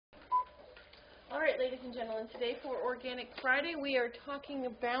All right, ladies and gentlemen, today for Organic Friday, we are talking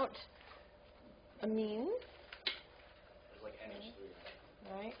about amines. It's like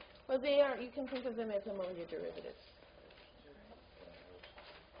NH3, right? Well, they are, you can think of them as ammonia derivatives.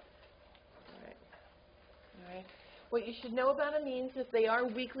 All right. What you should know about amines is they are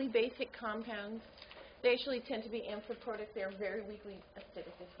weakly basic compounds. They actually tend to be amphiprotic. They're very weakly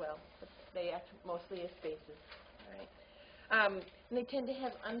acidic as well, but they act mostly as bases. All right. And they tend to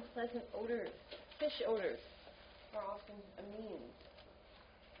have unpleasant odors. Fish odors are often amines.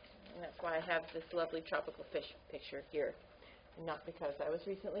 And that's why I have this lovely tropical fish picture here, and not because I was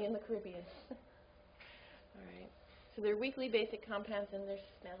recently in the Caribbean. All right. So they're weakly basic compounds, and they're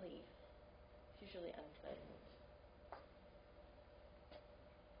smelly. It's usually unpleasant.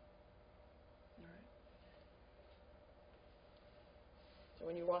 All right. So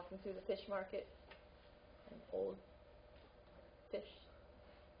when you're walking through the fish market and old fish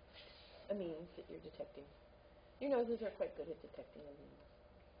amines that you're detecting, your noses are quite good at detecting amines.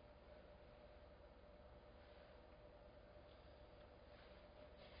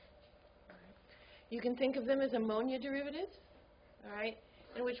 All right. You can think of them as ammonia derivatives, all right,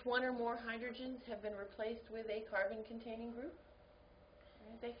 in which one or more hydrogens have been replaced with a carbon-containing group.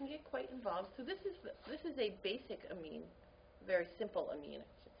 Right. They can get quite involved. So this is a basic amine, very simple amine, I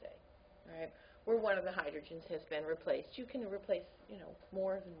should say. All right, where one of the hydrogens has been replaced. You can replace,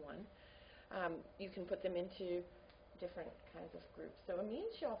 more than one. You can put them into different kinds of groups. So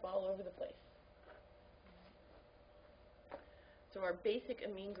amines show up all over the place. So our basic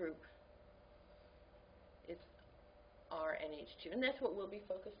amine group is RNH2, and that's what we'll be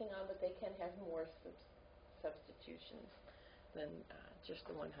focusing on, but they can have more substitutions than just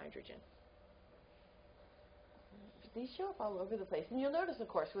the one hydrogen. These show up all over the place. And you'll notice, of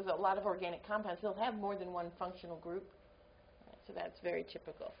course, with a lot of organic compounds, they'll have more than one functional group. Right, so that's very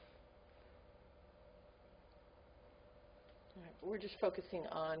typical. All right, but we're just focusing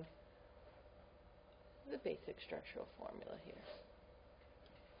on the basic structural formula here.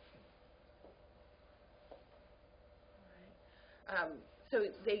 All right. So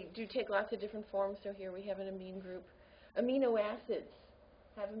they do take lots of different forms. So here we have an amine group. Amino acids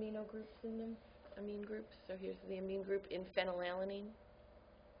have amino groups in them, amine groups. So here's the amine group in phenylalanine.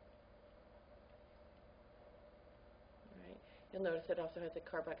 All right. You'll notice it also has a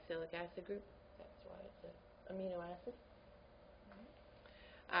carboxylic acid group. That's why it's an amino acid.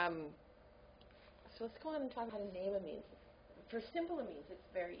 So let's go on and talk about how to name amines. For simple amines, it's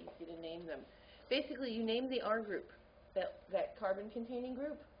very easy to name them. Basically, you name the R group, that carbon-containing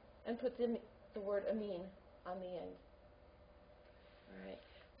group, and put the word amine on the end. All right.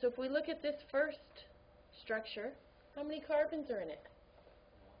 So if we look at this first structure, how many carbons are in it?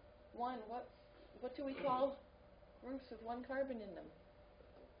 One. What do we call groups with one carbon in them?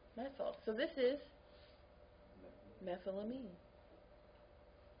 Methyl. So this is methylamine.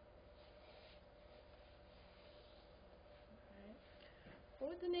 What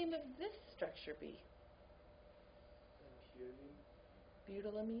would the name of this structure be?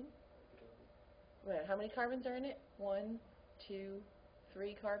 Butylamine. Well, how many carbons are in it? 1, 2,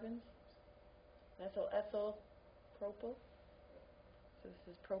 3 carbons. Methyl ethyl propyl. So this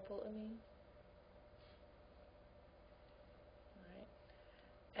is propylamine. All right.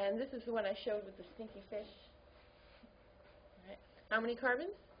 And this is the one I showed with the stinky fish. All right. How many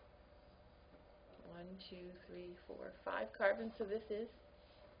carbons? 1, 2, 3, 4, 5 carbons. So this is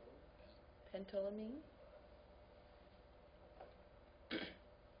pentylamine.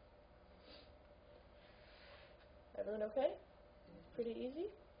 Everyone okay? Pretty easy?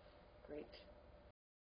 Great.